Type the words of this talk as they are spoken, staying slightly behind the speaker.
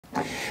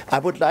I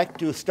would like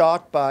to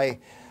start by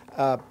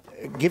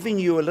giving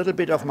you a little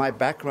bit of my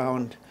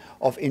background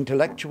of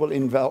intellectual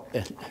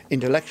involvement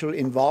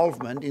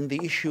in the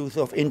issues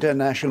of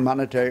international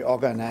monetary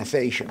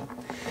organization,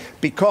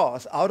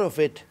 because out of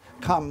it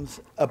comes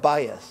a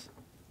bias.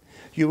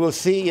 You will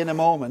see in a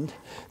moment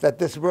that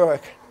this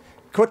work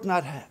could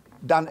not have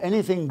done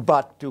anything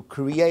but to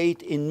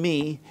create in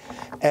me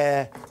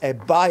a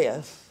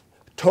bias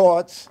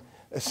towards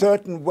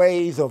certain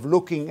ways of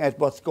looking at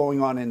what's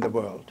going on in the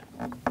world.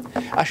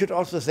 I should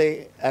also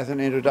say, as an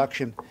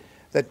introduction,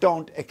 that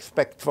don't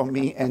expect from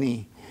me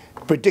any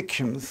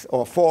predictions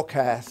or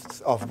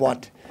forecasts of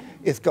what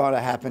is going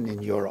to happen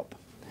in Europe.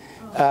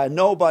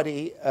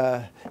 Nobody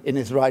in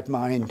his right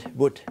mind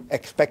would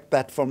expect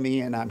that from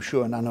me, and I'm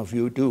sure none of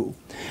you do.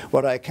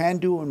 What I can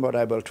do and what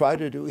I will try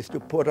to do is to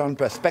put on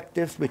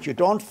perspectives which you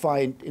don't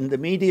find in the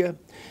media,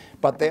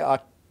 but they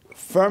are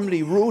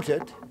firmly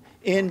rooted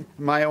in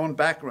my own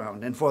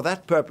background. And for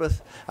that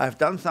purpose, I've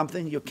done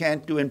something you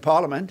can't do in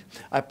Parliament.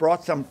 I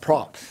brought some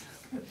props.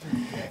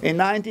 In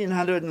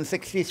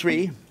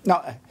 1963,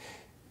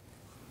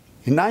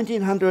 in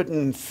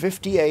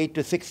 1958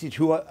 to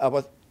 62, I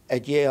was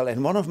at Yale,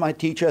 and one of my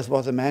teachers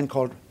was a man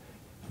called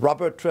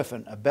Robert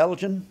Triffin, a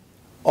Belgian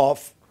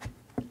of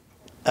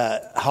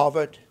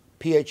Harvard,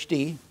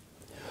 PhD,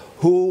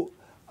 who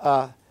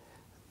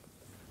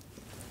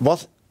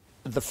was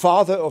the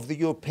father of the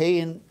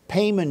European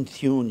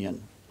Payments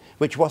Union,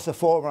 which was the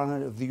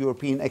forerunner of the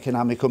European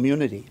Economic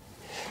Community.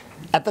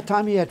 At the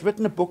time, he had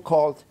written a book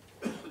called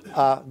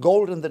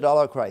Gold and the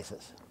Dollar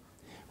Crisis,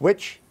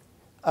 which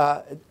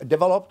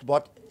developed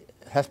what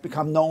has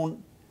become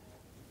known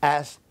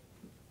as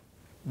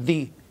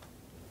the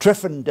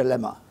Triffin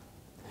dilemma,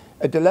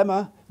 a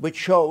dilemma which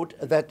showed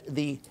that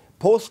the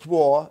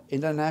post-war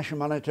international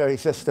monetary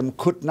system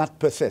could not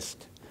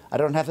persist. I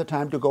don't have the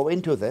time to go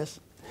into this,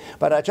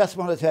 but I just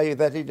want to tell you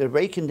that it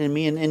awakened in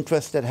me an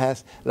interest that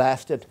has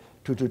lasted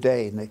to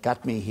today, and it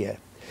got me here.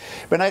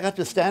 When I got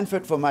to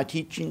Stanford for my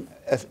teaching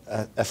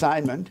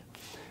assignment,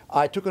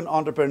 I took an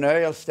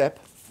entrepreneurial step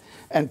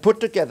and put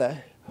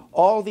together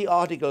all the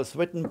articles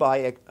written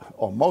by,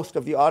 or most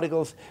of the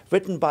articles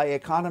written by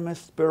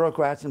economists,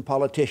 bureaucrats, and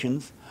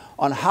politicians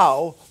on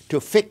how to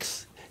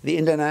fix the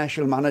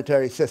international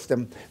monetary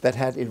system that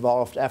had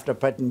evolved after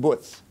Bretton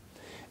Woods.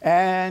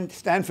 And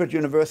Stanford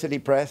University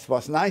Press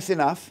was nice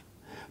enough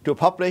to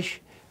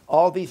publish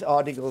all these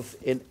articles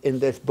in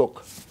this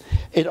book.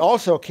 It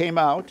also came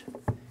out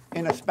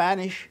in a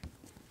Spanish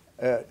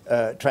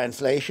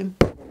translation.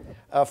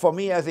 For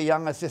me, as a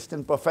young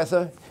assistant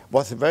professor, it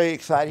was very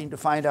exciting to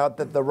find out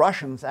that the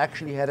Russians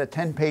actually had a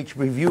 10-page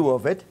review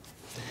of it.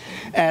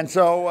 And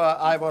so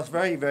I was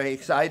very, very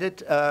excited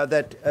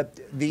that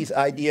these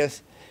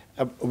ideas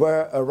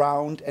were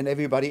around and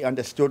everybody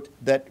understood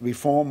that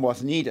reform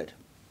was needed.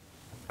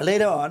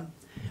 Later on,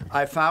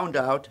 I found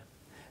out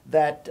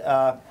that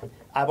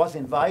I was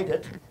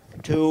invited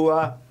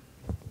to,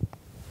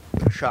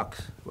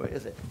 shucks, where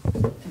is it?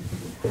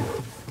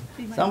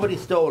 Somebody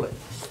stole it.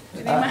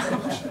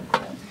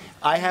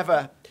 I have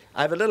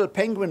a little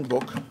penguin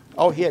book.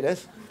 Oh, here it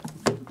is.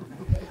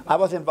 I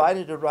was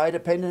invited to write a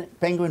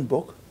penguin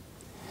book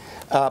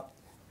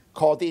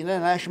called The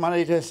International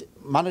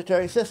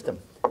Monetary System.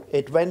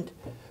 It went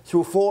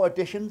through 4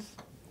 editions,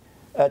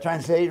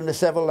 translated into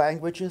several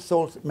languages,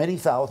 sold many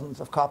thousands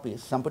of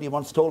copies. Somebody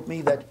once told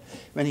me that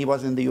when he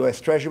was in the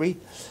US Treasury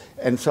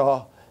and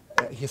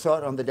he saw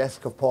it on the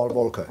desk of Paul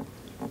Volcker.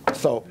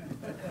 So,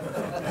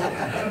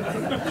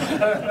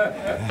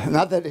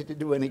 not that it did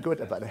do any good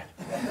about it.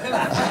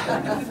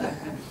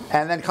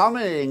 And then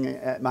culminating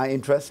my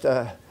interest,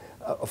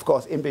 of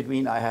course, in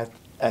between I had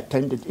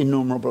attended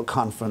innumerable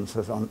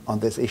conferences on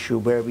this issue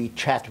where we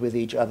chat with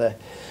each other,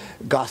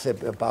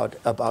 gossip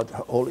about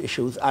whole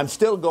issues. I'm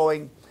still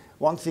going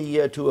once a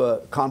year to a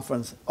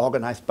conference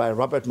organized by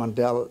Robert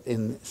Mundell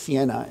in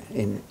Siena,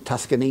 in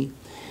Tuscany,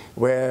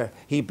 where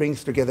he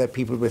brings together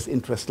people with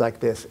interests like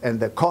this. And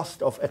the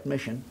cost of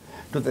admission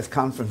to this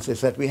conference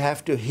is that we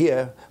have to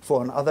hear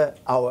for another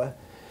hour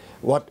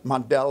what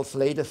Mundell's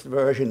latest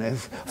version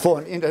is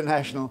for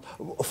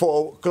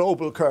for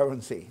global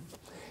currency.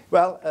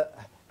 Well,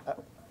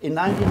 in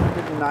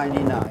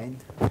 1999,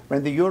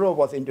 when the euro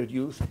was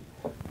introduced,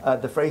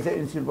 the Fraser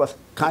Institute was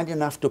kind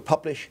enough to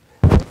publish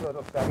a sort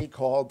of study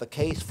called The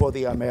Case for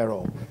the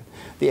Amero,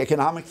 the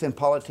economics and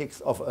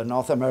politics of a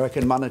North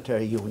American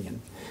monetary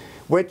union,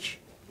 which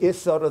is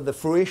sort of the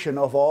fruition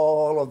of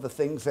all of the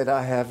things that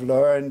I have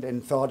learned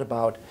and thought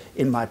about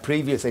in my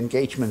previous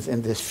engagements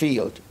in this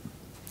field.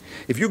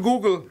 If you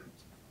Google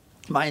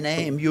my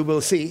name, you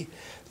will see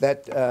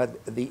that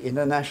the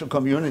international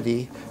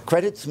community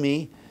credits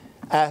me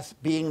as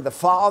being the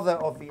father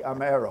of the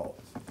Amero,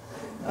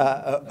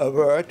 a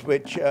word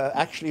which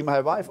actually my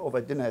wife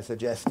over dinner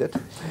suggested,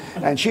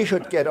 and she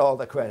should get all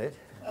the credit.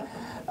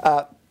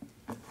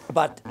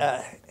 But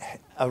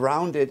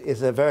around it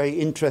is a very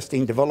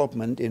interesting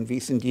development in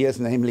recent years,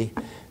 namely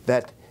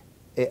that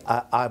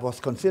I was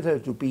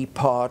considered to be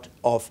part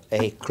of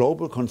a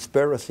global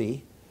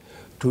conspiracy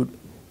to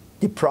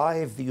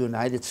deprive the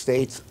United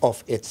States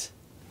of its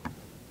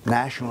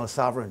national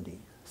sovereignty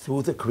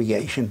through the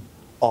creation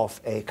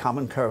of a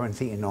common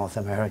currency in North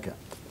America.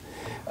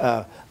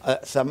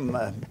 Some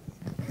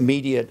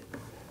media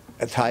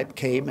type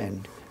came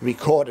and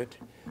recorded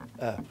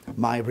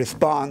my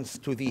response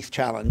to these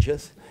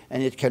challenges,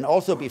 and it can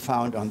also be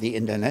found on the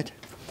internet.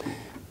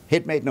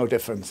 It made no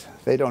difference.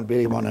 They don't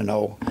really want to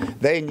know.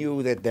 They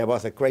knew that there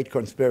was a great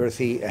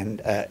conspiracy and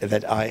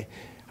that I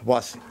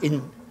was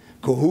in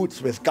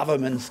cahoots with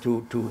governments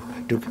to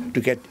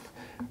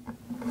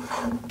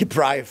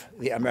deprive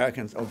the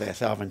Americans of their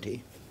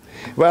sovereignty.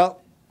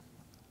 Well,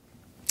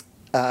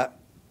 I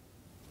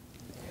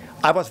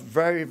was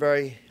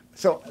very,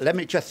 so let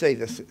me just say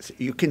this.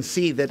 You can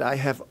see that I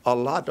have a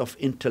lot of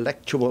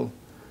intellectual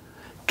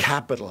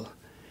capital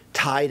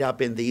tied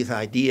up in these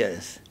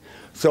ideas.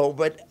 So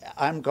what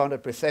I'm going to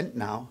present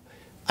now,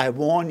 I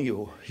warn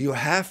you, you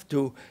have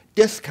to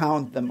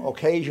discount them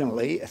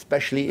occasionally,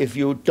 especially if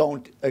you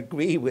don't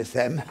agree with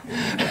them,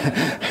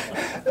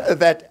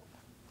 that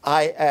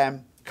I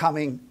am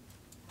coming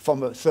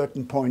from a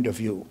certain point of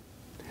view.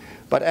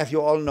 But as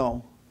you all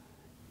know,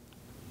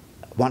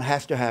 one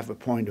has to have a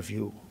point of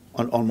view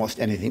on almost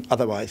anything.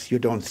 Otherwise, you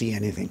don't see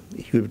anything.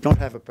 If you don't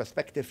have a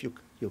perspective, you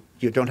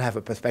don't have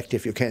a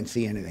perspective, you can't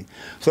see anything.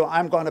 So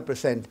I'm going to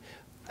present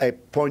a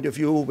point of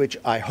view which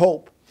I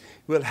hope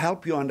will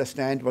help you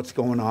understand what's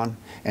going on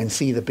and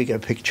see the bigger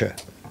picture.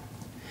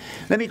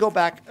 Let me go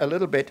back a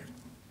little bit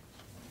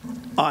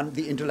on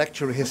the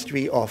intellectual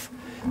history of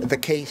the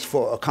case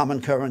for a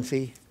common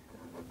currency,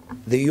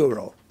 the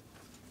euro,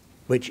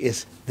 which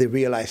is the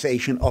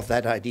realization of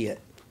that idea.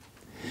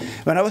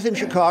 When I was in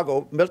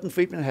Chicago, Milton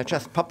Friedman had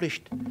just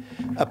published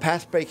a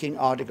path-breaking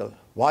article,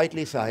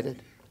 widely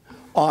cited,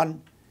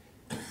 on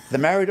the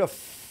merit of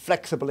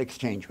flexible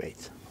exchange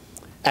rates.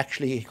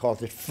 Actually, he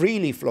calls it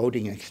freely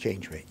floating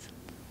exchange rates.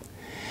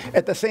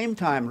 At the same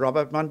time,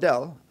 Robert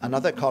Mundell,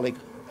 another colleague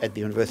at the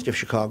University of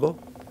Chicago,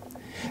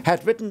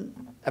 had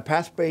written a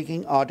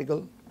path-breaking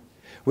article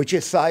which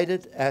is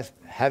cited as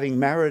having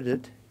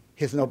merited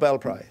his Nobel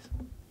Prize,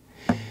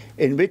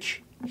 in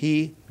which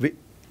he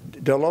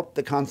developed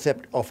the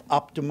concept of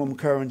optimum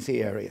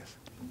currency areas.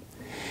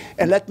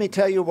 And let me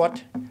tell you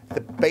what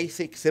the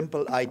basic,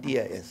 simple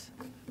idea is.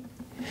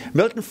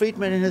 Milton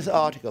Friedman, in his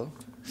article,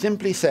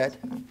 simply said,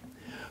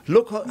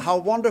 look how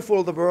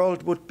wonderful the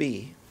world would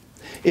be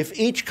if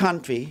each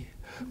country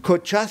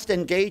could just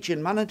engage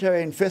in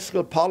monetary and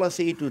fiscal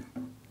policy to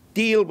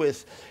deal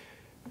with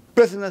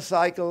business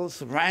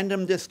cycles,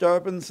 random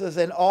disturbances,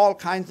 and all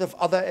kinds of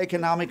other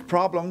economic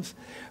problems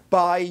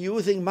by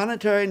using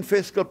monetary and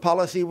fiscal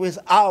policy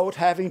without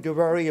having to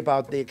worry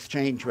about the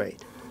exchange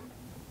rate.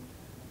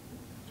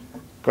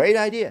 Great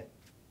idea.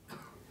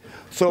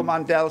 So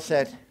Mundell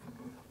said,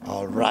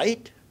 all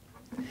right,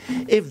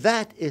 if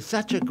that is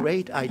such a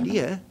great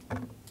idea,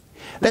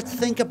 let's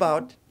think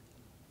about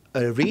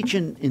a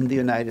region in the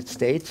United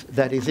States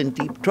that is in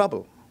deep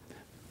trouble.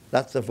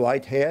 Lots of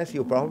white hairs,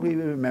 you probably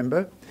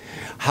remember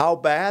how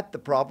bad the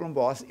problem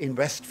was in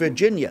West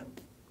Virginia,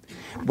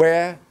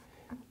 where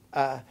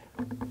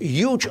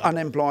huge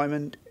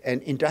unemployment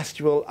and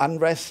industrial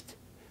unrest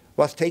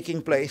was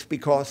taking place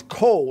because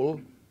coal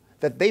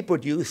that they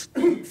produced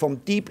from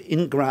deep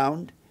in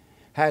ground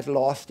had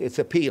lost its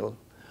appeal.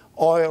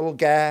 Oil,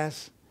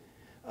 gas,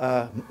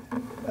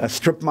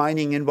 strip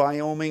mining in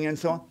Wyoming and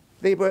so on,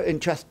 they were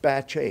in just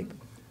bad shape.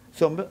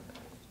 So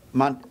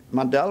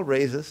Mundell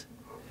raises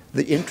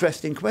the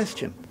interesting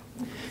question.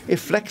 If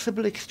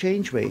flexible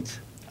exchange rates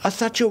are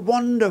such a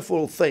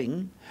wonderful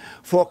thing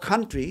for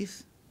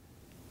countries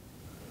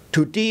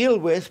to deal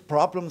with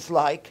problems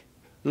like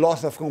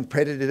loss of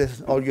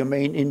competitiveness of your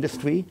main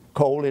industry,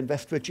 coal in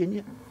West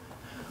Virginia,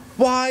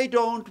 why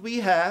don't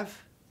we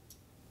have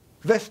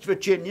West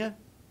Virginia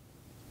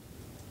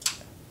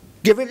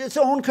give it its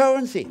own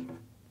currency?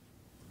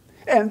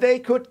 And they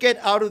could get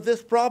out of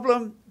this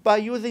problem by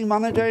using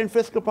monetary and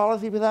fiscal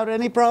policy without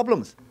any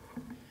problems.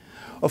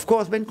 Of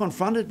course, when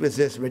confronted with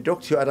this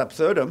reductio ad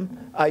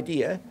absurdum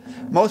idea,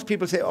 most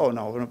people say, oh,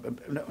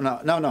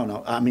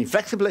 no. I mean,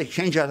 flexible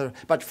exchange rate,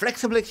 but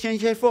flexible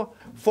exchange rate for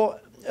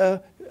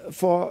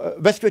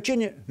West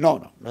Virginia?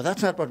 No,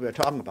 that's not what we're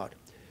talking about.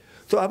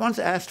 So I once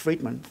asked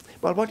Friedman,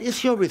 well, what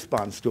is your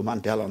response to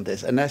Mundell on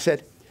this? And I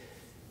said,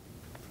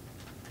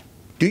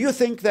 do you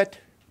think that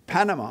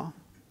Panama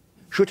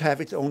should have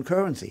its own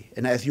currency?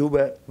 And as you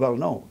well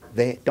know,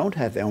 they don't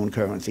have their own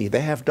currency. They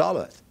have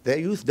dollars.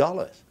 They use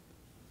dollars.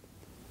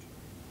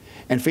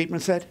 And Friedman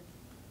said,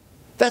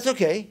 that's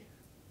okay.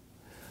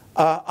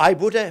 I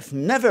would have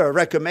never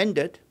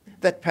recommended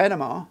that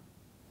Panama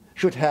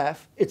should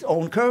have its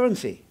own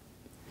currency.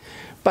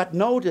 But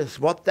notice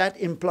what that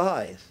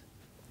implies.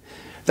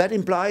 That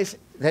implies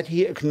that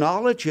he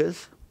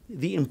acknowledges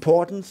the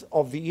importance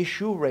of the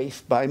issue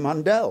raised by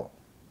Mundell.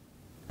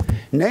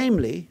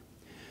 Namely,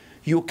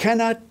 you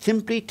cannot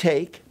simply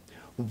take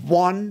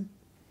one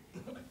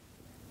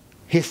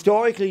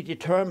historically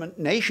determined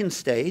nation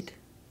state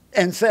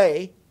and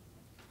say,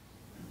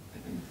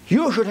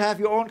 you should have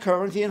your own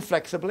currency and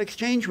flexible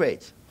exchange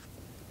rates.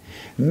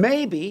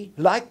 Maybe,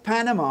 like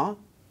Panama,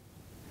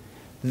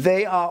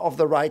 they are of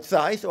the right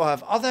size or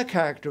have other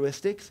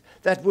characteristics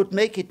that would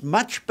make it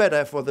much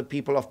better for the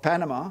people of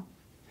Panama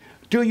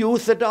to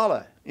use the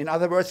dollar. In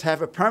other words,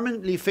 have a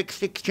permanently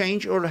fixed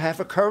exchange or have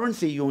a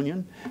currency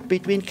union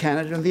between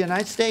Canada and the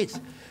United States.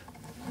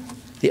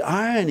 The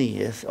irony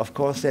is, of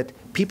course, that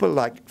people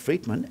like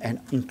Friedman,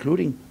 and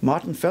including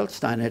Martin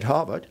Feldstein at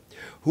Harvard,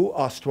 who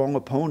are strong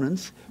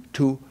opponents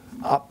to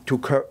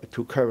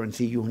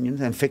currency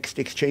unions and fixed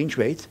exchange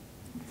rates,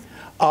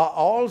 are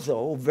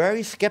also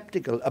very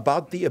skeptical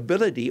about the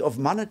ability of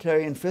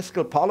monetary and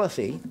fiscal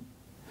policy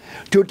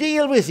to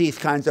deal with these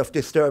kinds of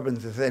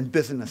disturbances and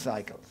business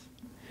cycles.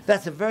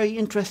 That's a very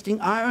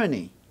interesting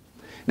irony.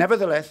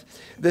 Nevertheless,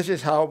 this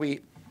is how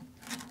we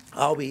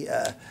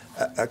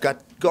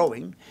got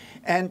going.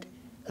 And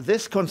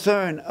this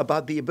concern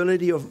about the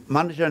ability of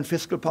monetary and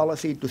fiscal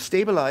policy to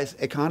stabilize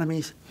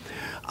economies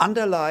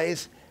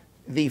underlies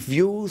the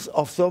views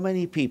of so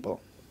many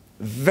people,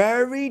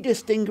 very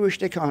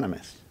distinguished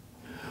economists,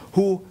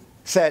 who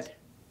said,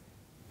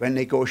 when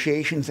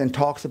negotiations and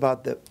talks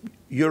about the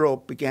euro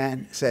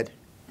began, said,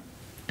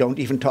 don't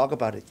even talk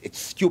about it. It's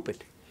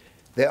stupid.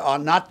 They are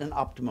not an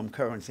optimum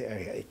currency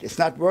area. It's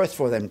not worth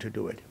for them to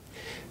do it.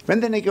 When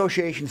the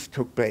negotiations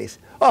took place,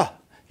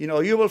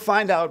 you will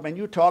find out when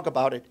you talk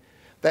about it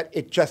that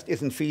it just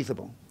isn't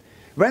feasible.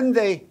 When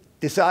they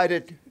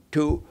decided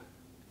to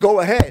go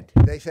ahead,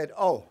 they said,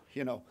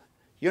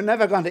 you're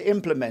never going to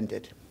implement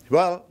it.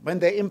 Well, when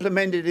they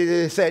implemented it,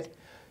 they said,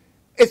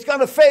 it's going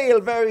to fail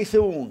very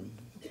soon.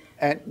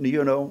 And,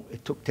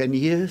 it took 10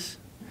 years,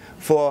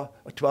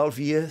 12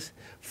 years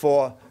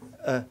for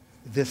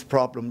this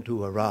problem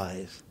to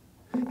arise.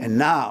 And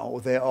now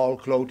they're all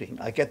gloating.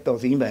 I get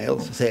those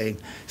emails saying,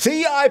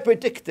 see, I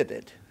predicted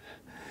it.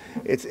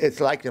 It's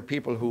like the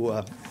people who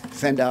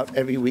send out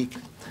every week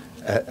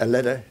a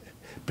letter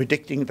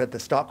predicting that the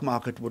stock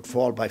market would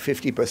fall by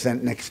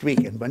 50% next week.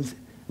 And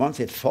once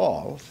it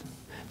falls,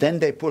 then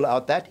they pull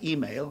out that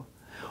email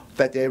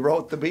that they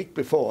wrote the week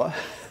before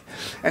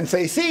and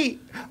say, see,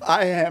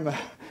 I am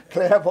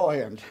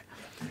clairvoyant.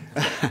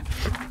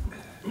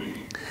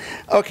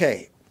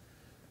 Okay.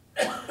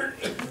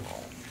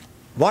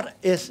 What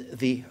is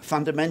the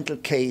fundamental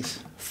case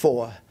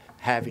for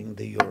having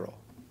the euro?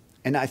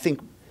 And I think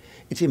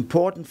it's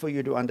important for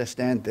you to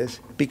understand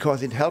this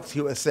because it helps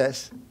you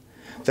assess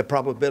the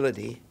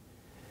probability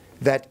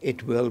that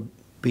it will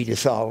be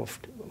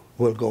dissolved,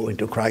 will go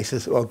into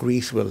crisis, or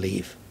Greece will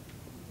leave.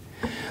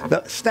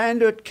 The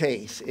standard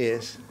case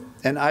is,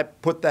 and I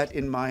put that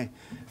in my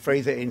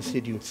Fraser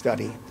Institute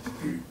study,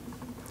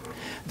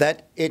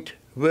 that it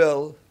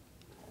will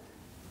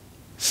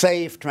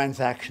save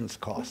transactions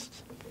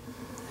costs.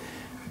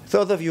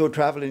 Those of you who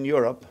travel in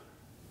Europe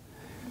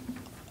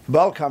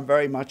welcome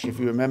very much, if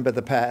you remember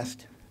the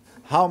past,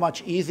 how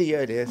much easier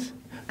it is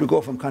to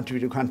go from country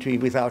to country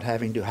without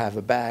having to have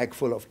a bag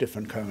full of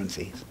different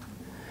currencies.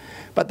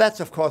 But that's,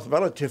 of course,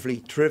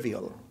 relatively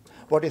trivial.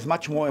 What is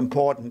much more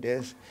important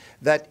is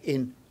that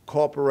in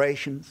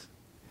corporations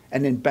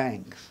and in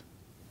banks,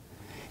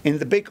 in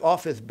the big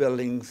office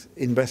buildings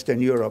in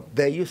Western Europe,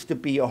 there used to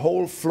be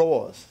whole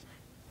floors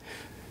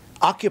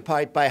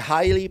occupied by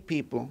highly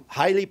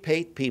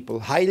paid people,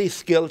 highly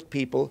skilled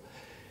people,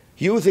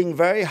 using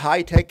very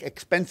high-tech,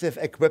 expensive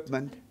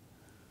equipment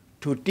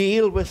to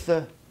deal with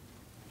the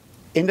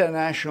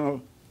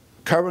international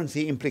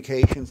currency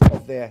implications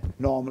of their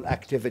normal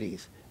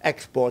activities,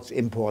 exports,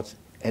 imports,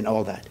 and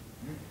all that.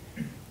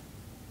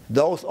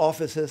 Those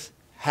offices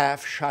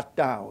have shut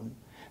down.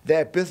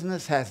 Their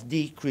business has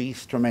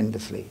decreased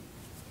tremendously.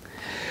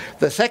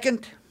 The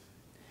second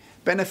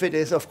benefit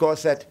is, of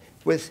course, that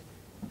with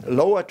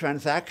lower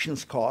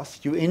transactions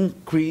costs, you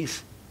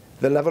increase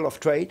the level of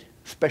trade,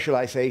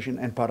 specialization,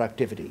 and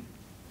productivity.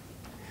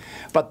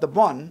 But the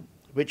one,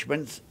 which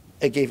once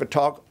I gave a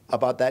talk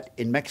about that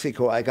in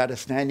Mexico, I got a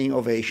standing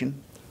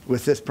ovation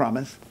with this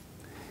promise.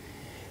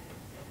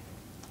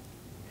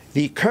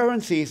 The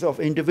currencies of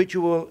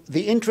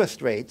the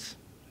interest rates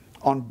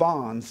on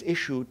bonds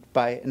issued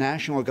by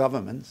national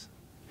governments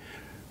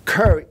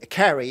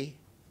carry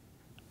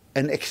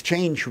an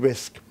exchange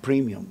risk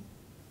premium.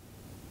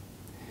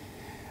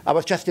 I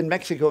was just in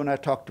Mexico and I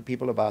talked to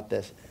people about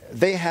this.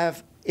 They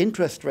have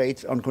interest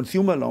rates on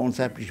consumer loans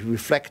that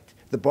reflect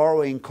the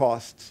borrowing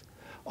costs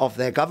of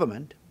their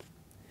government,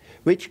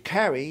 which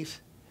carries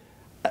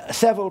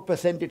several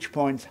percentage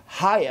points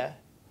higher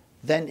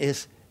than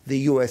is the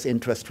US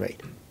interest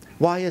rate.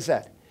 Why is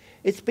that?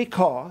 It's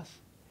because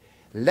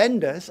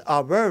lenders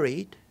are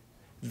worried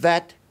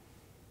that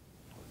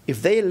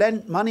if they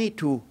lend money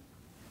to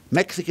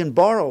Mexican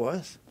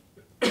borrowers,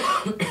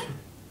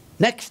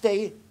 next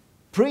day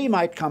PRI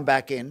might come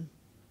back in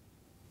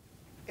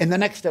the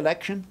next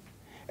election,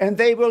 and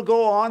they will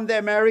go on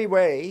their merry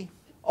way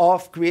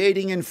of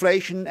creating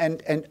inflation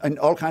and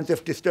all kinds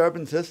of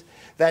disturbances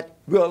that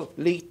will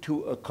lead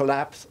to a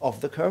collapse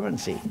of the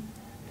currency.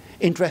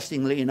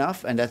 Interestingly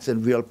enough, and that's a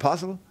real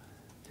puzzle,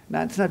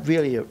 now it's not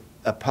really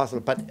a puzzle,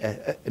 but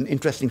an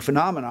interesting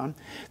phenomenon,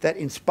 that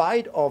in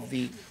spite of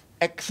the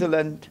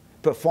excellent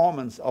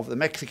performance of the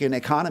Mexican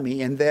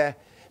economy and their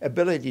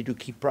ability to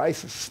keep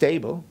prices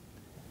stable,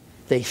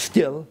 they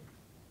still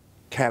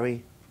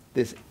carry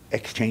this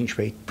exchange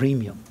rate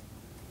premium.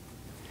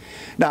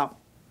 Now,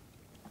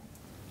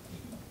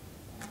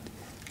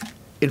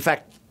 in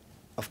fact,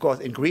 of course,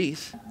 in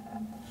Greece,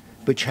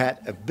 which had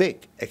a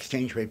big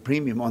exchange rate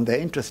premium on their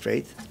interest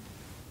rates,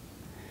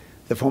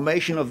 the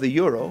formation of the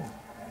euro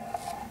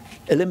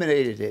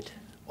eliminated it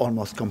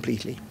almost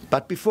completely.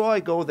 But before I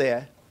go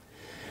there,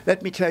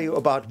 let me tell you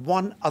about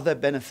one other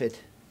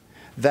benefit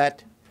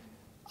that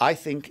I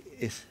think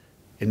is,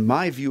 in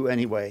my view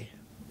anyway,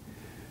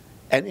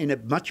 and in a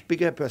much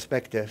bigger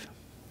perspective,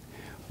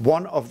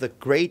 one of the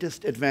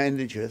greatest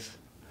advantages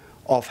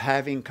of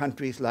having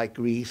countries like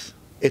Greece,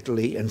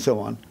 Italy, and so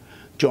on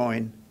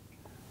join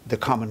the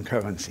common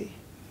currency.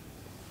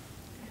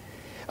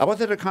 I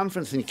was at a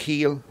conference in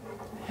Kiel,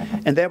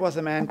 and there was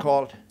a man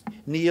called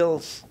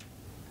Niels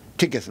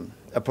Tiggersen,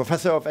 a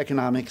professor of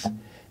economics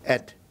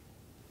at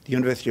the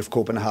University of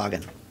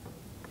Copenhagen.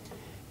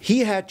 He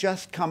had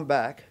just come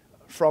back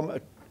from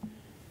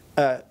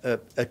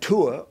a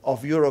tour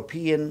of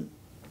European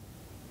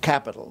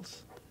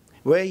capitals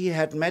where he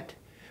had met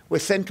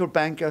with central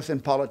bankers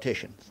and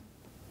politicians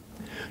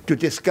to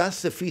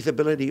discuss the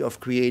feasibility of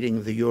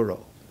creating the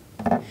euro.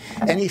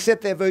 And he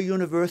said they were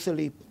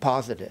universally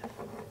positive.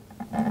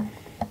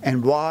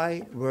 And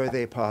why were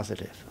they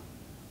positive?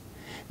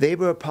 They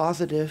were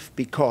positive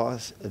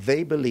because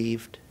they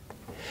believed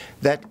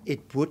that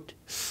it would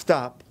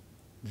stop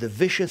the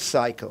vicious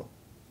cycle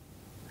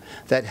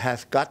that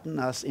has gotten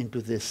us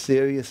into these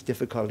serious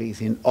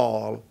difficulties in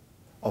all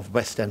of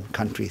Western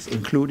countries,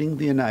 including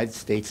the United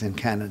States and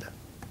Canada.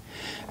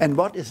 And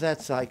what is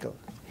that cycle?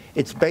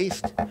 It's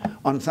based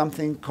on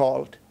something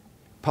called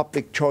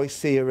public choice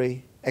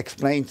theory,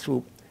 explained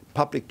through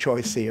public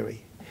choice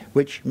theory,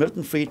 which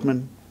Milton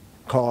Friedman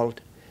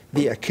called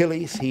the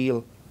Achilles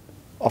heel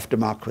of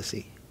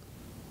democracy.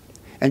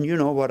 And you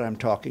know what I'm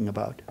talking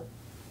about.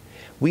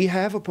 We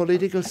have a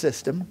political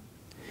system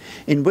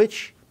in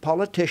which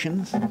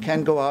politicians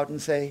can go out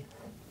and say,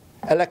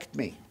 elect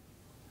me.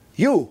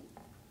 You,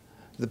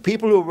 the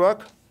people who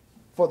work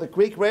for the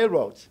Greek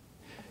railroads,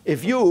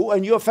 if you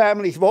and your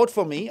families vote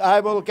for me,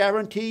 I will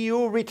guarantee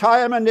you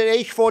retirement at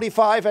age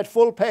 45 at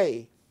full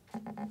pay.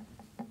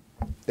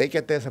 They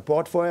get their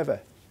support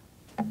forever.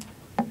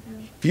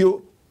 If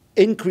you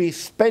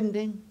increase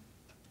spending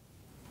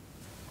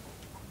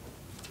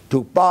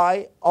to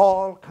buy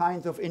all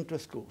kinds of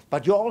interest schools,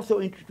 but you also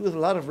introduce a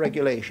lot of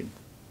regulation.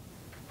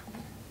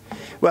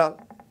 Well,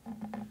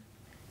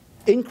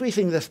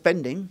 increasing the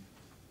spending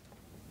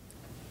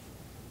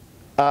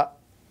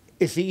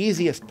is the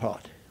easiest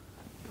part.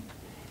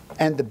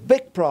 And the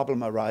big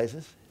problem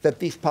arises that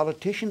these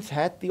politicians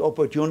had the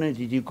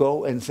opportunity to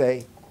go and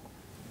say,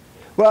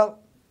 well,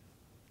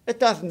 it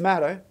doesn't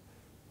matter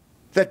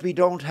that we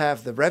don't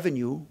have the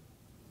revenue.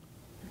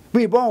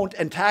 We won't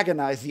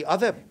antagonize the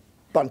other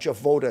bunch of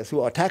voters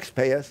who are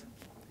taxpayers.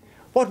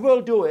 What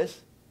we'll do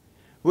is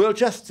we'll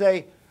just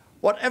say,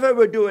 whatever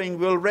we're doing,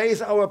 we'll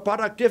raise our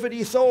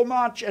productivity so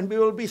much and we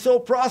will be so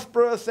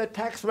prosperous that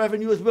tax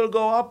revenues will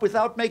go up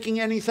without making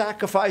any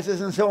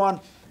sacrifices and so on.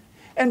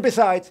 And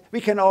besides, we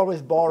can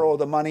always borrow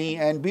the money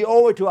and we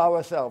owe it to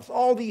ourselves.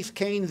 All these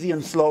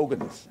Keynesian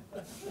slogans.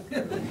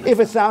 If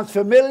it sounds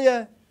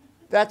familiar,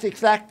 that's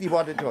exactly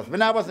what it was.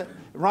 When I was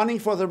running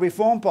for the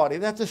Reform Party,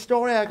 that's a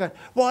story I got.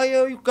 Why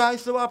are you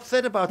guys so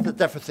upset about the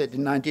deficit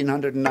in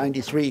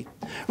 1993?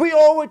 We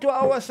owe it to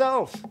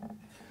ourselves.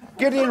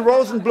 Gideon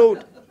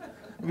Rosenbluth,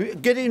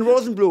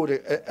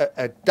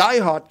 a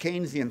diehard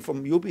Keynesian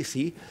from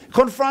UBC,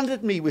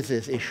 confronted me with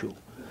this issue.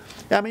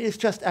 I mean, it's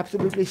just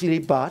absolutely silly,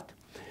 but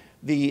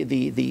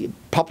the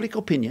public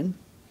opinion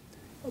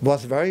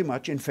was very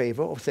much in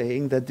favor of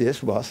saying that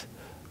this was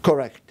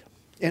correct.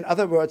 In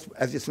other words,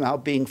 as it's now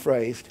being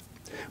phrased,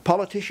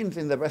 politicians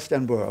in the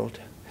Western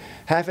world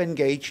have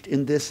engaged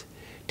in this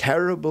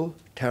terrible,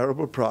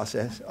 terrible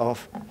process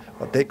of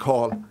what they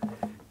call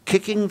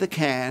kicking the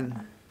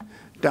can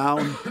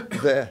down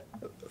the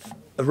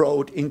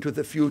road into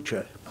the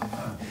future.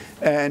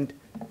 And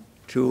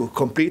to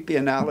complete the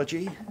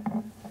analogy,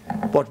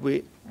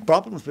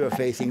 problems we're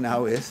facing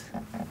now is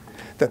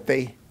that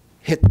they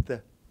hit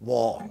the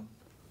wall.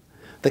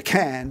 The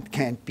can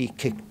can't be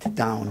kicked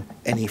down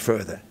any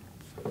further.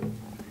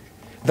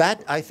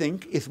 That, I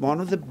think, is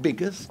one of the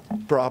biggest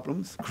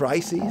problems,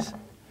 crises,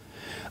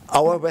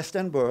 our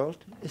Western world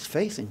is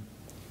facing.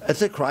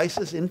 It's a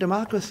crisis in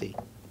democracy.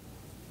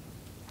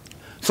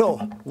 So,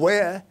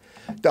 where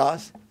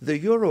does the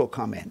euro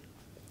come in?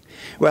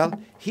 Well,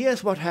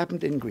 here's what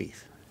happened in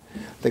Greece.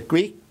 The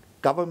Greek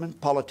government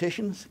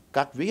politicians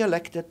got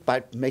re-elected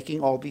by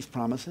making all these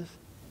promises.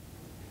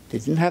 They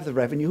didn't have the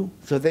revenue,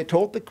 so they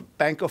told the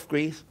Bank of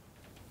Greece,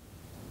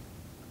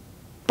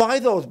 buy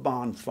those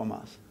bonds from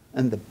us.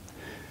 And the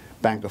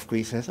Bank of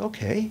Greece says,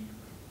 okay,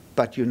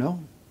 but you know,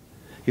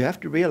 you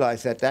have to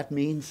realize that that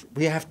means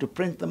we have to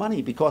print the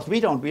money, because we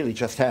don't really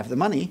just have the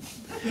money,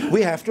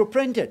 we have to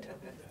print it.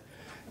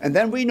 And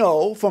then we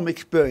know from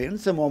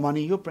experience, the more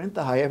money you print,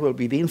 the higher will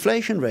be the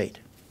inflation rate.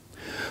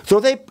 So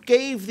they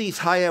gave these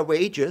higher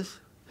wages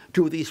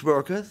to these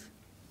workers,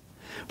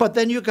 but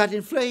then you got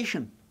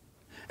inflation.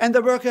 And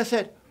the worker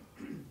said,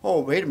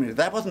 oh, wait a minute,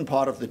 that wasn't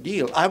part of the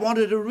deal. I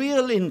wanted a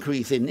real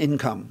increase in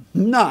income,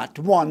 not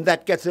one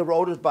that gets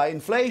eroded by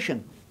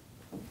inflation.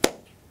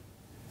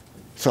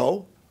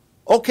 So,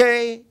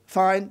 okay,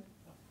 fine,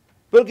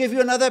 we'll give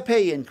you another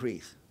pay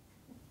increase.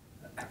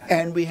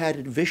 And we had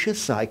a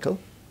vicious cycle,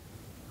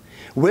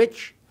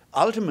 which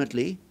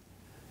ultimately,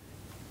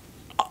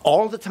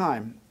 all the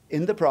time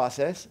in the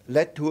process,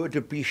 led to a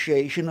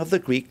depreciation of the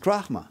Greek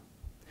drachma.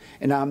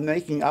 And I'm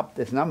making up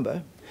this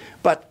number,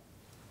 but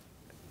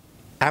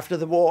after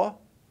the war,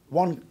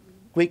 1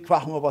 Greek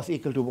drachma was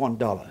equal to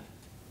 $1.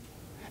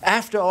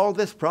 After all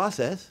this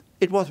process,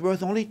 it was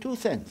worth only 2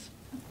 cents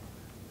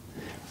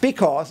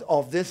because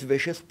of this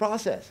vicious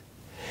process.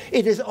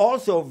 It is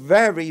also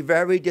very,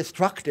 very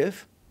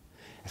destructive,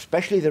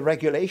 especially the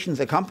regulations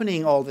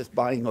accompanying all this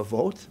buying of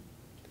votes,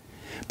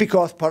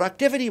 because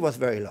productivity was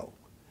very low.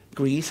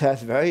 Greece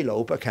has very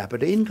low per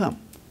capita income.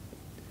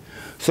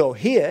 So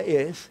here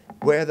is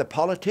where the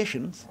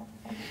politicians,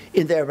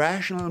 in their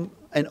rational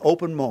and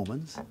open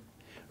moments,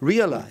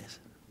 realize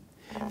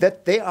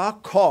that they are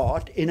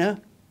caught in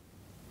an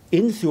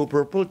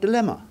insuperable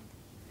dilemma.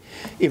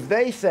 If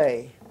they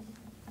say,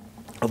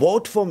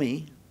 vote for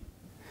me,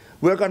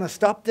 we're going to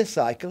stop this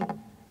cycle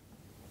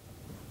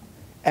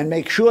and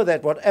make sure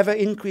that whatever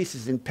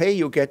increases in pay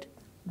you get,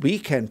 we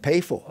can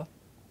pay for,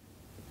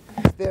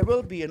 there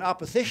will be an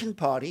opposition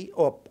party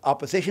or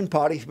opposition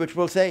parties which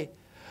will say,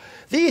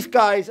 these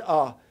guys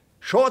are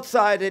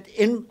short-sighted,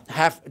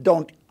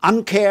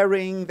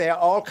 uncaring, there are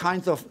all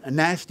kinds of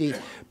nasty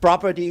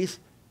properties.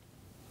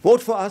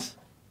 Vote for us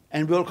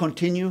and we'll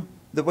continue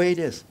the way it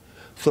is.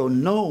 So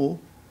no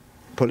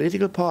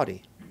political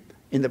party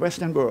in the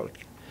Western world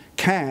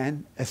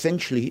can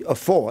essentially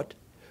afford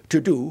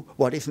to do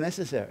what is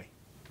necessary.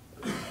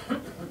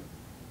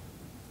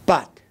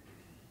 But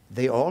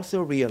they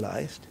also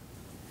realized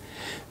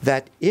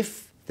that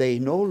if they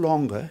no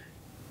longer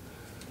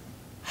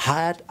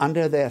had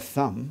under their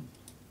thumb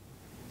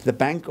the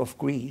Bank of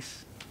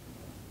Greece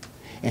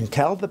and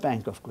tell the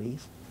Bank of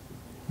Greece,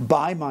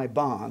 buy my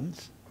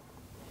bonds,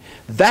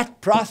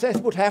 that process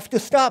would have to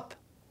stop.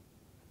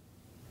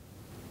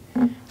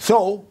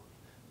 So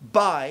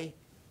by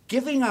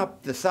giving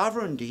up the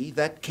sovereignty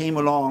that came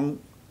along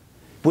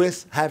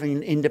with having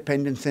an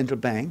independent central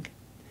bank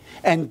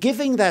and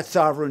giving that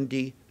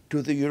sovereignty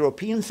to the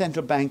European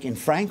Central Bank in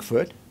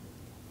Frankfurt,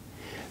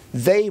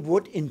 they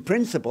would, in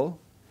principle,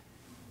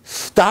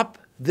 stop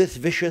this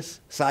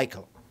vicious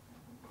cycle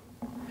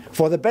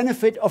for the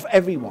benefit of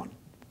everyone.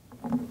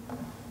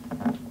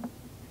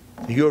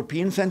 The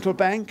European Central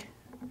Bank,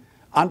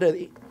 on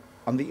the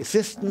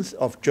assistance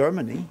of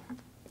Germany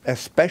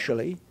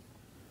especially,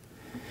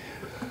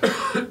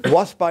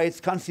 was by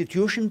its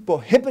constitution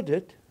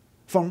prohibited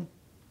from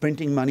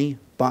printing money,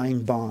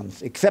 buying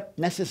bonds, except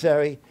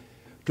necessary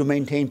to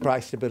maintain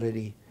price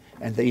stability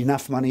and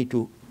enough money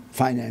to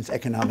finance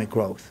economic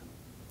growth.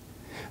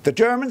 The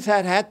Germans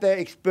had had their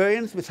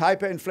experience with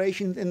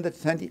hyperinflation in the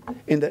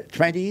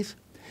 20s.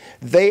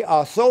 They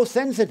are so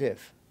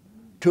sensitive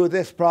to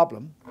this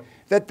problem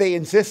that they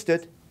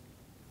insisted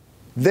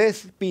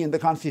this be in the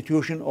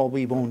Constitution or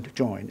we won't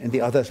join, and the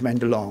others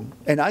went along.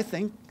 And I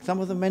think some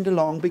of them went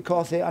along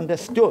because they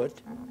understood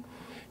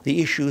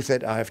the issues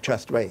that I have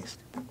just raised.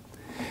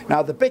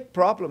 Now the big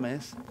problem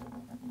is,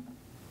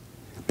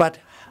 but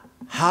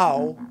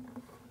how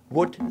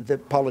would the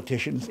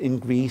politicians in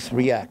Greece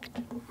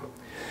react?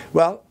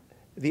 Well,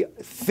 the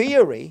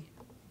theory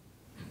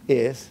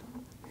is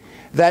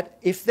that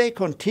if they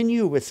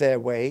continue with their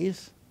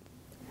ways,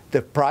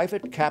 the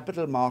private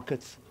capital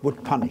markets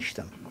would punish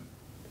them.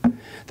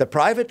 The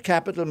private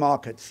capital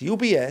markets,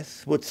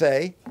 UBS, would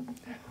say,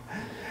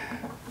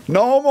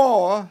 no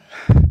more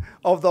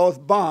of those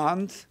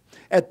bonds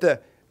at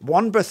the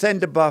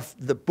 1% above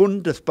the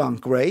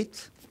Bundesbank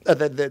rate,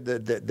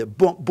 the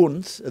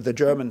Bunds, the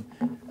German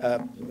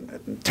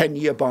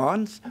 10-year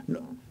bonds.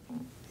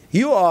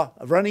 You are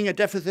running a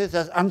deficit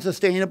that's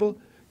unsustainable.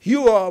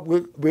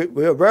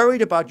 We're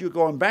worried about you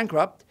going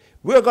bankrupt.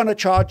 We're going to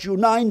charge you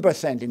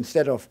 9%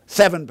 instead of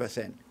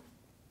 7%.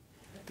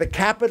 The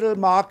capital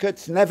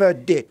markets never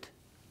did.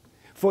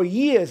 For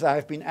years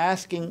I've been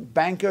asking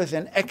bankers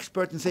and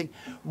experts and saying,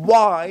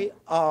 why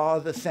are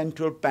the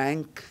central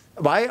banks,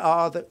 why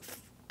are the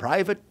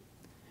private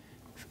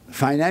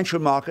financial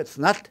markets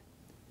not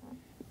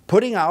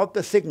putting out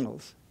the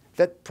signals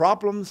that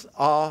problems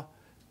are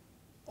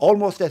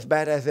almost as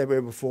bad as they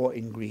were before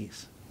in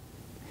Greece?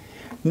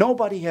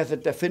 Nobody has a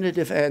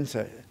definitive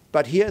answer,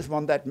 but here's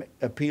one that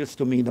appeals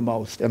to me the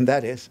most, and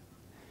that is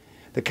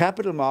the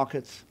capital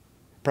markets,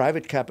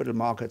 private capital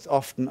markets,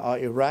 often are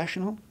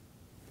irrational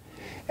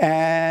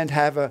and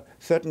have a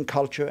certain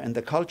culture, and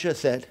the culture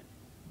said,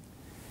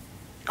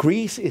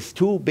 Greece is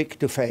too big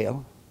to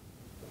fail,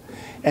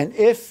 and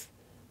if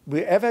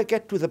we ever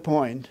get to the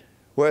point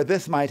where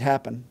this might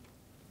happen,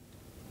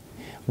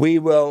 we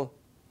will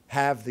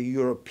have the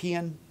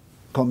European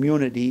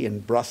community in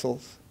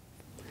Brussels,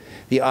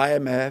 the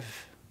IMF,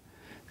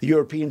 the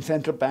European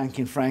Central Bank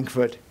in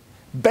Frankfurt,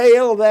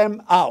 bail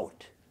them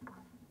out.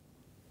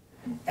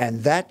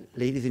 And that,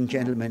 ladies and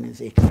gentlemen,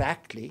 is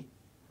exactly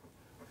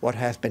what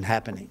has been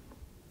happening.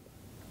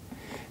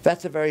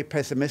 That's a very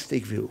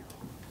pessimistic view.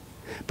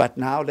 But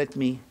now let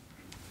me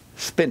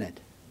spin it.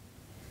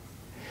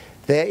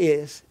 There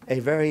is a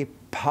very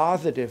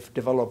positive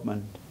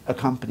development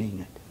accompanying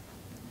it.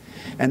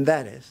 And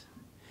that is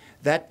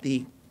that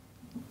the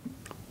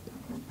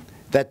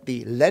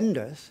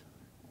lenders,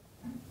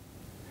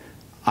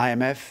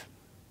 IMF,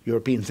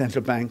 European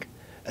Central Bank,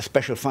 a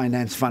special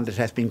finance fund that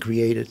has been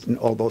created, and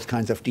all those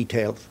kinds of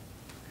details,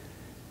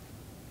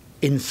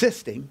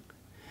 insisting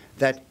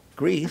that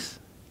Greece,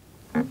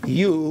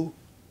 you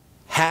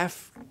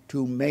have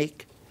to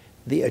make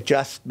the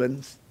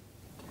adjustments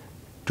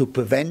to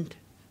prevent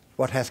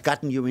what has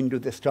gotten you into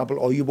this trouble,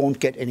 or you won't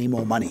get any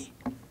more money.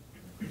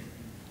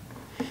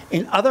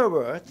 In other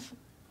words,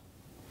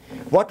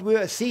 what we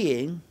are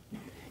seeing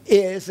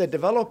is a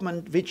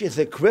development which is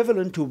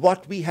equivalent to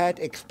what we had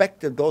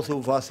expected, those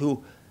of us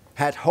who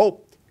had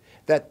hoped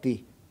that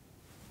the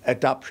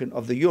adoption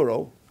of the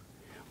euro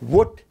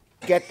would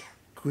get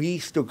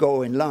Greece to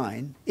go in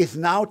line, is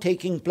now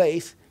taking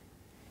place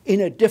in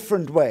a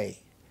different way.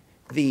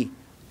 The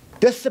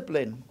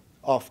discipline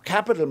of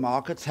capital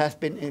markets has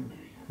been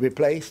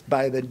replaced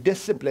by the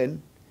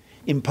discipline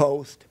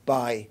imposed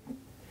by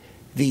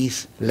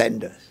these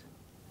lenders.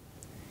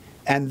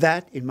 And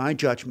that, in my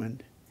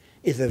judgment,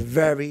 is a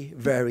very,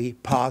 very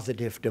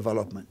positive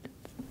development.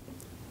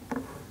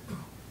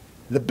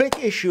 The big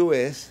issue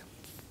is,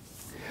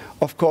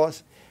 of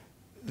course,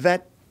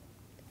 that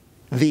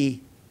the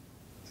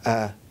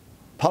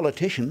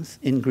politicians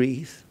in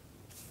Greece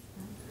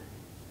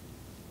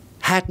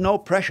had no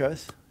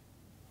pressures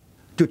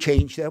to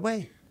change their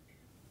way.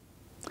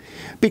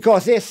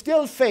 Because they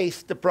still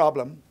faced the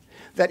problem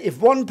that if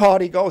one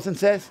party goes and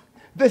says,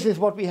 this is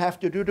what we have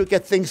to do to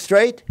get things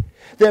straight,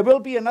 there will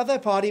be another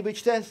party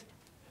which says,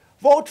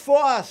 vote for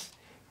us.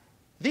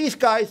 These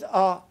guys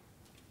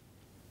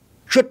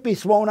should be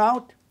thrown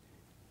out.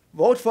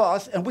 Vote for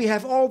us, and we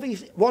have all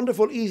these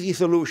wonderful, easy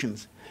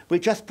solutions. We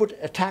just put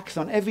a tax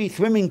on every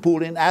swimming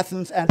pool in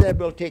Athens, and that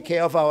will take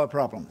care of our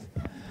problems.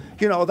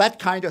 You know, that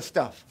kind of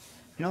stuff.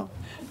 You know?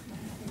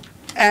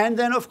 And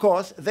then, of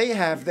course, they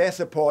have their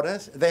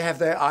supporters, they have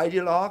their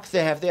ideologues,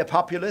 they have their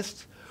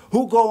populists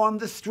who go on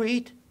the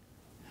street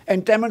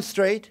and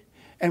demonstrate,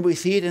 and we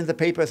see it in the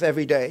papers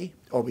every day,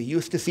 or we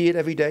used to see it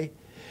every day,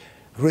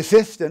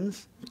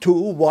 resistance to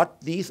what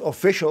these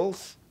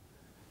officials,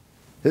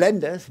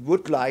 lenders,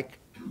 would like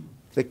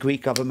the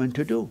Greek government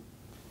to do.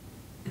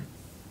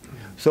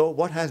 So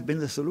what has been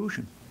the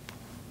solution?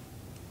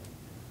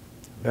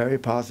 Very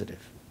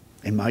positive,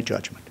 in my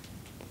judgment.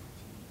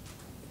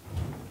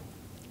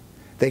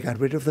 They got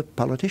rid of the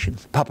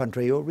politicians.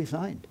 Papandreou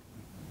resigned.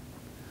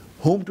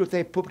 Whom did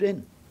they put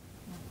in?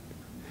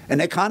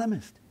 An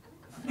economist.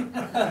 A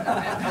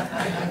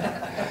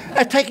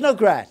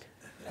technocrat.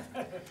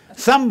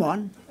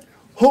 Someone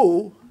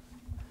who,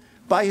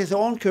 by his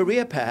own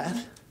career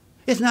path,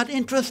 is not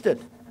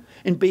interested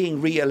in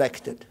being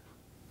re-elected.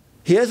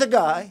 Here's a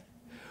guy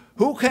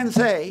who can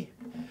say,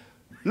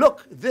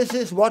 look, this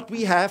is what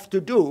we have to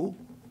do.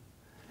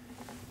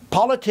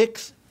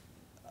 Politics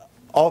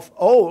of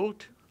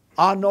old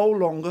are no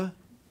longer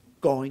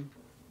going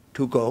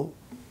to go.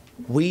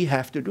 We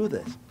have to do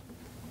this.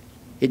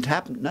 It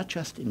happened not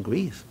just in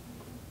Greece.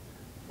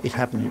 It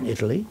happened in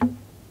Italy,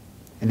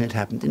 and it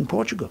happened in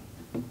Portugal.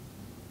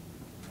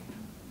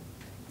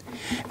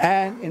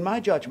 And in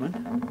my judgment,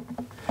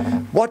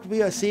 what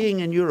we are seeing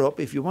in Europe,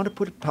 if you want to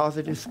put a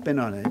positive spin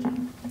on it,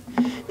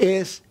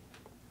 is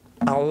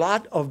a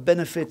lot of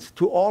benefits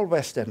to all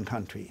Western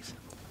countries.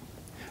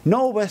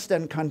 No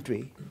Western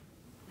country,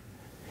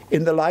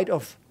 in the light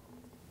of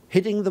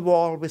hitting the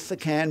wall with the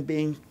can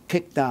being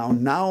kicked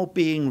down, now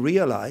being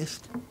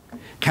realized,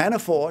 can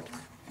afford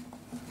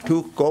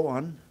to go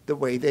on the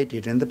way they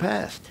did in the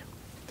past.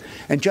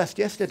 And just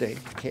yesterday,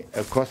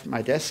 across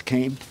my desk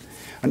came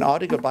an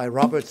article by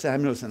Robert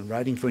Samuelson,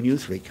 writing for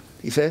Newsweek.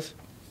 He says,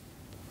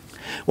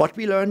 what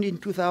we learned in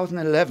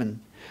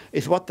 2011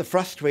 is what the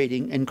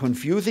frustrating and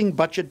confusing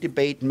budget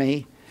debate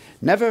may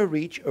never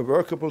reach a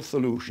workable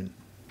solution.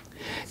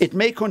 It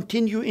may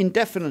continue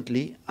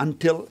indefinitely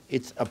until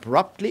it's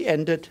abruptly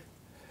ended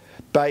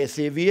by a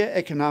severe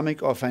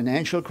economic or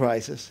financial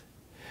crisis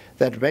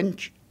that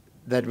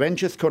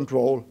wrenches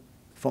control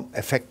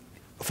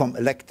from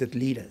elected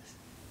leaders.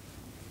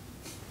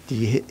 Do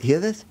you hear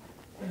this?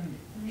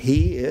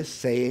 He is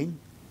saying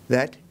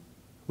that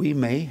we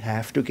may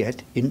have to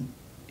get in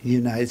the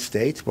United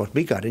States what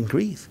we got in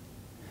Greece.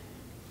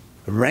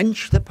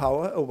 Wrench the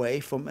power away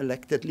from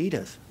elected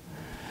leaders.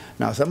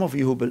 Now, some of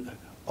you,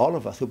 all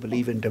of us who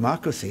believe in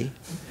democracy,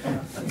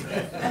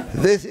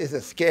 this is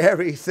a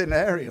scary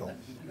scenario.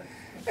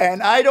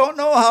 And I don't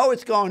know how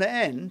it's going to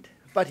end,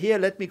 but here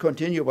let me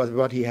continue with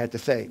what he had to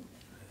say.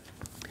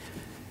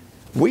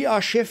 We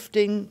are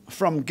shifting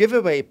from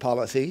giveaway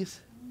policies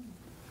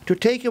to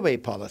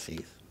takeaway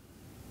policies.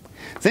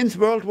 Since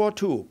World War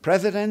II,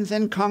 presidents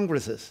and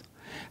congresses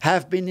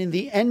have been in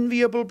the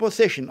enviable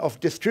position of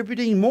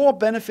distributing more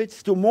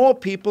benefits to more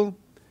people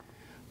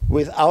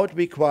without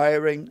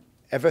requiring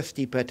ever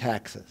steeper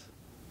taxes.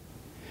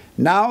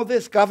 Now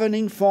this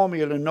governing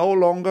formula no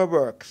longer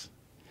works,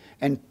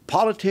 and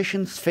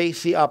politicians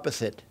face the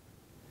opposite,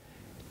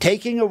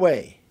 taking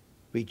away,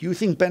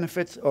 reducing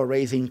benefits or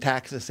raising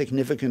taxes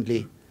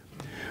significantly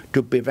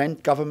to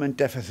prevent government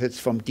deficits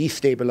from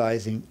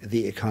destabilizing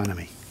the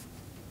economy.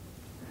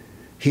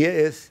 Here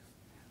is,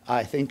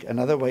 I think,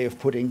 another way of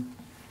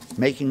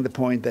making the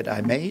point that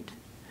I made,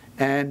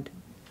 and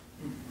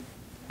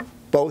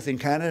both in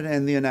Canada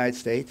and the United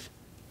States,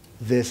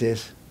 this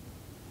is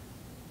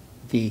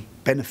the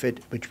benefit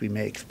which we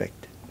may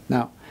expect.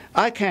 Now,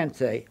 I can't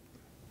say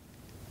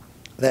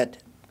that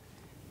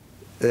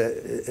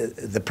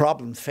the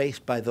problems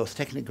faced by those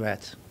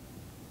technocrats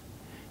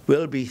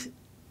will be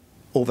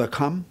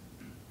overcome,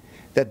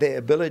 that their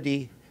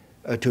ability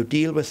to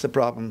deal with the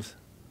problems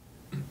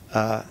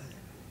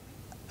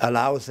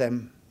allows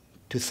them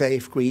to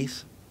save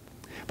Greece.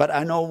 But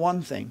I know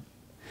one thing,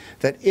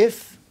 that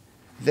if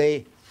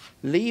they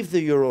leave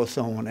the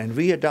Eurozone and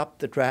readopt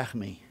the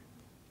drachma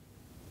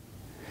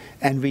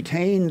and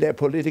retain their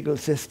political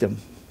system,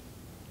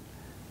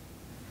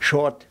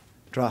 short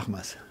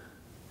drachmas,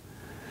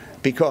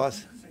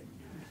 because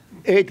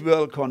it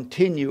will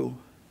continue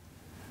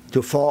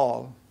to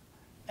fall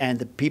and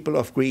the people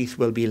of Greece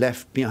will be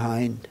left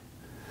behind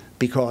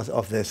because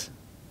of this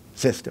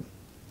system,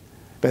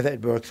 whether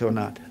it works or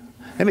not.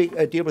 Let me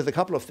deal with a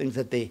couple of things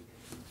that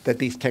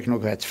these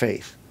technocrats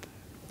face.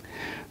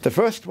 The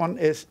first one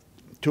is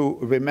to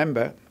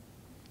remember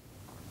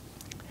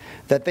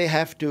that they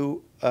have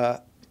to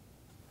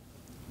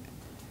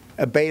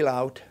bail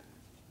out,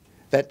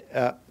 that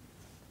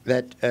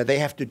they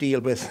have to deal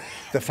with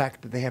the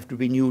fact that they have to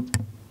renew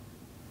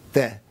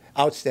their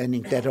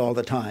outstanding debt all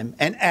the time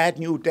and add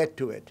new debt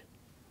to it.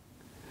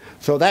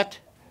 So that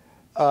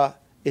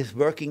is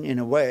working in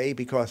a way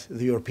because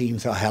the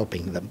Europeans are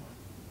helping them.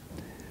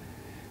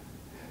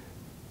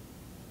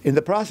 In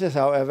the process,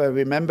 however,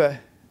 remember,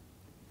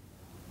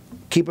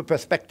 keep a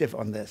perspective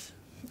on this.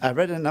 I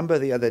read a number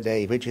the other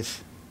day which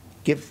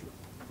gives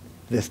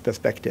this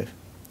perspective.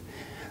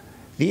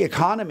 The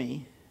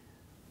economy,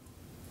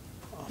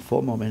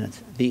 4 more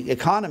minutes, the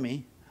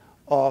economy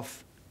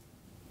of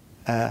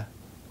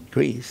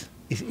Greece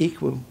is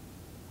equal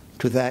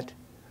to that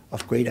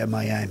of Greater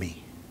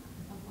Miami,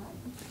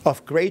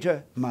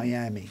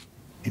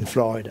 in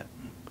Florida.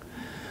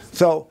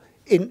 So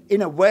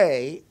in a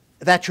way,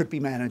 that should be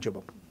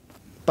manageable.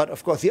 But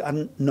of course, the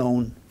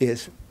unknown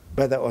is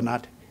whether or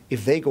not,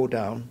 if they go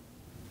down,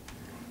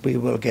 we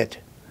will get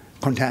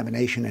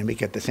contamination, and we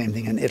get the same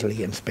thing in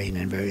Italy and Spain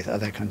and various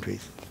other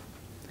countries.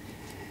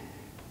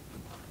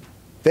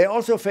 They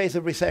also face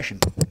a recession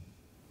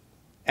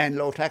and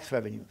low tax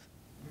revenues.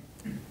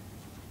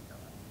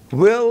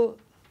 Will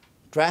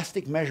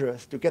drastic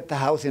measures to get the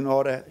house in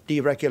order,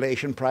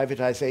 deregulation,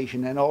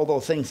 privatization, and all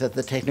those things that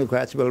the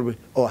technocrats will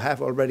or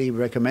have already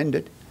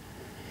recommended,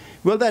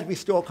 will that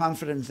restore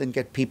confidence and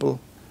get people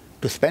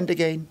to spend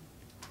again,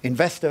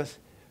 investors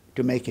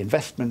to make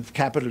investments,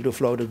 capital to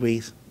flow to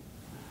Greece?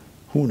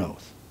 Who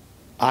knows?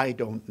 I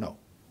don't know.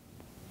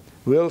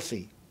 We'll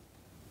see.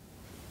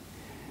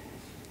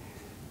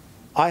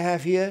 I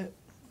have here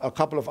a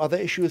couple of other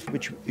issues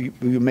which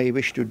you may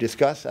wish to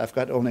discuss. I've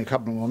got only a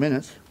couple more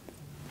minutes,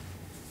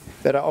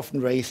 that are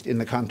often raised in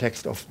the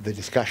context of the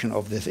discussion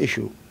of this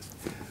issue.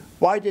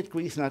 Why did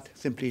Greece not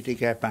simply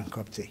declare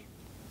bankruptcy?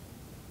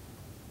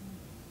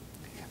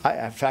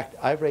 In fact,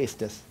 I raised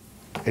this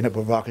in a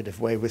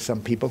provocative way with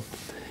some people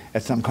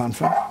at some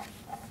conference.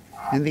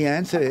 And the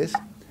answer is,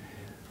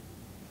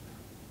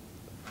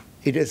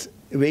 it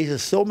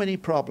raises so many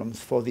problems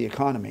for the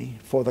economy,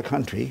 for the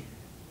country,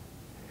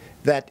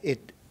 that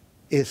it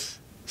is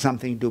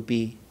something to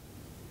be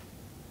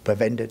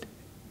prevented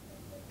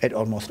at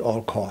almost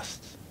all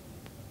costs.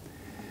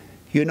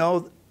 You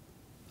know,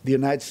 the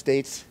United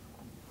States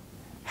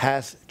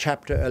has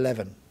Chapter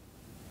 11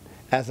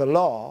 as a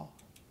law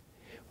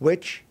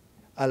which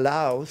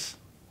allows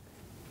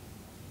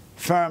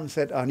firms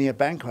that are near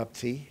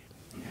bankruptcy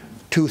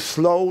to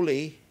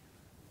slowly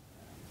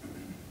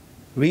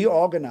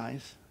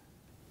reorganize,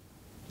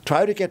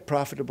 try to get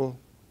profitable,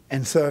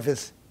 and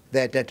service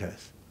their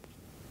debtors.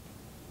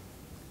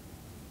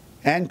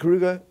 Anne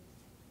Kruger,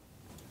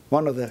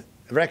 one of the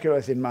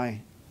regulars in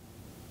my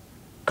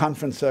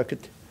conference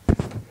circuit,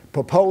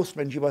 proposed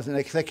when she was an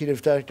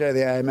executive director of the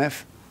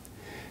IMF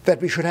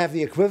that we should have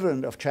the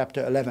equivalent of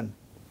Chapter 11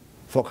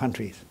 for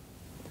countries.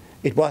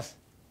 It was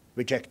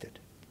rejected.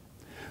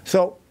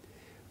 So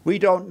we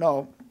don't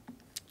know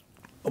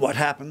what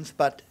happens,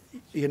 but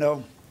you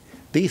know,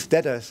 these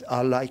debtors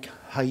are like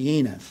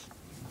hyenas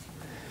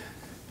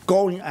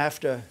going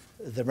after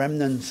the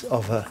remnants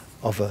of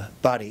a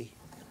body,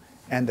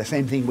 and the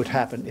same thing would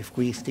happen if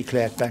Greece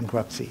declared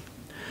bankruptcy.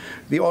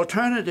 The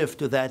alternative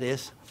to that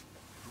is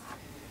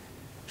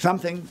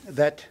something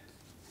that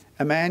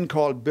a man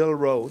called Bill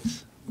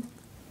Rhodes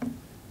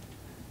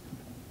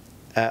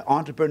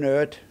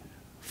entrepreneured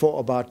for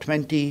about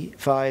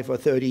 25 or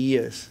 30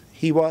 years.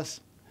 He was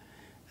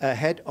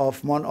head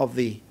of one of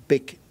the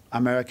big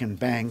American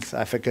banks,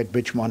 I forget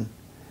which one.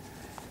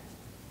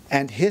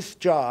 And his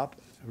job,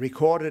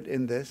 recorded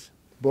in this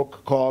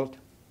book called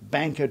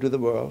Banker to the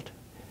World,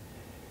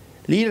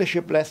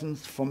 Leadership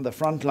Lessons from the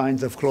Front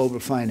Lines of Global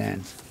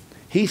Finance.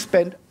 He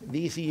spent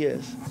these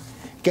years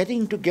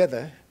getting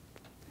together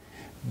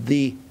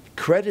the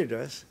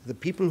creditors, the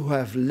people who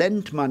have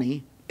lent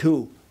money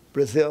to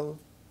Brazil,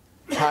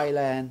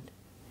 Thailand,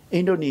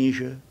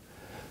 Indonesia,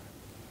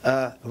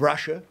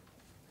 Russia,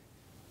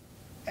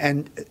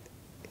 and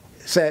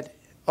said,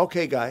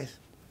 okay guys,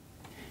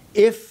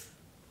 if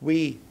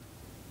we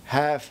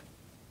have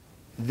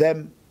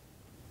them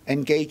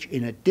engage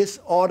in a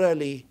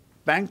disorderly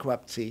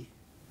bankruptcy,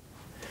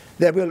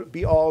 there will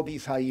be all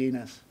these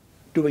hyenas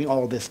doing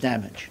all this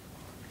damage.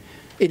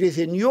 It is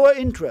in your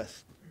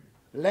interest,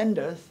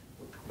 lenders,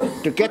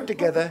 to get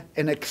together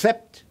and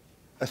accept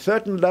a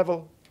certain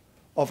level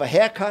of a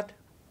haircut,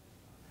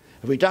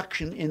 a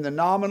reduction in the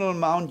nominal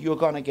amount you're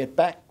going to get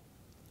back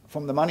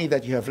from the money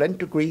that you have lent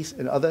to Greece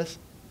and others.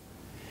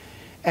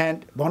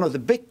 And one of the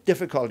big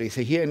difficulties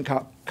here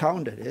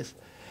encountered is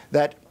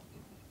that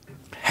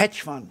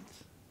hedge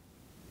funds,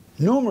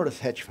 numerous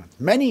hedge funds,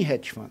 many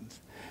hedge funds,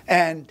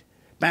 and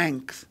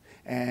banks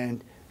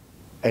and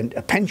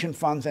pension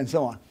funds and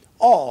so on,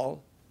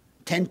 all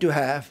tend to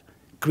have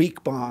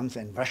Greek bonds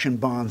and Russian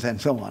bonds and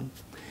so on.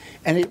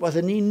 And it was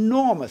an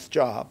enormous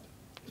job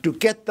to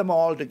get them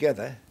all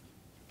together,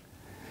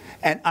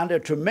 and under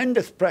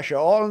tremendous pressure,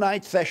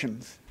 all-night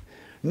sessions.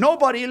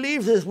 Nobody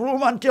leaves this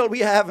room until we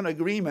have an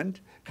agreement,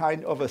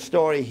 kind of a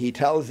story he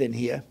tells in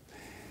here.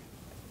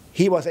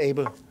 He was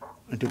able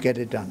to get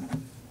it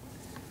done.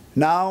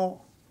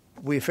 Now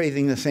we're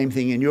facing the same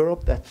thing in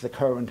Europe. That's the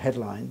current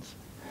headlines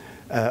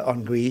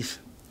on Greece.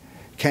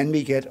 Can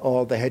we get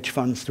all the hedge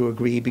funds to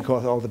agree,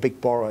 because all the big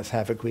borrowers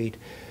have agreed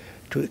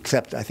to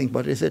accept, I think,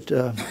 what is it,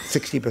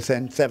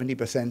 60%,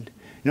 70%?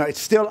 You know,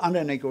 it's still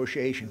under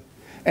negotiation.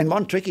 And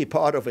one tricky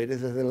part of it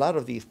is that a lot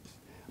of these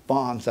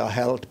bonds are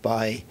held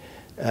by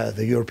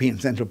the European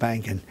Central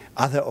Bank and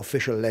other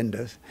official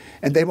lenders,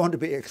 and they want to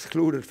be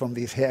excluded from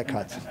these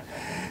haircuts.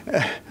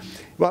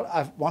 Well,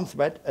 I've once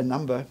read a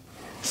number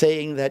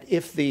saying that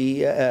if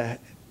the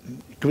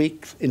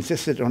Greeks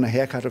insisted on a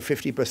haircut of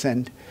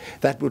 50%,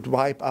 that would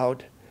wipe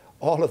out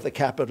all of the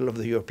capital of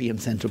the European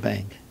Central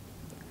Bank.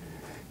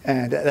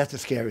 And that's a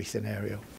scary scenario.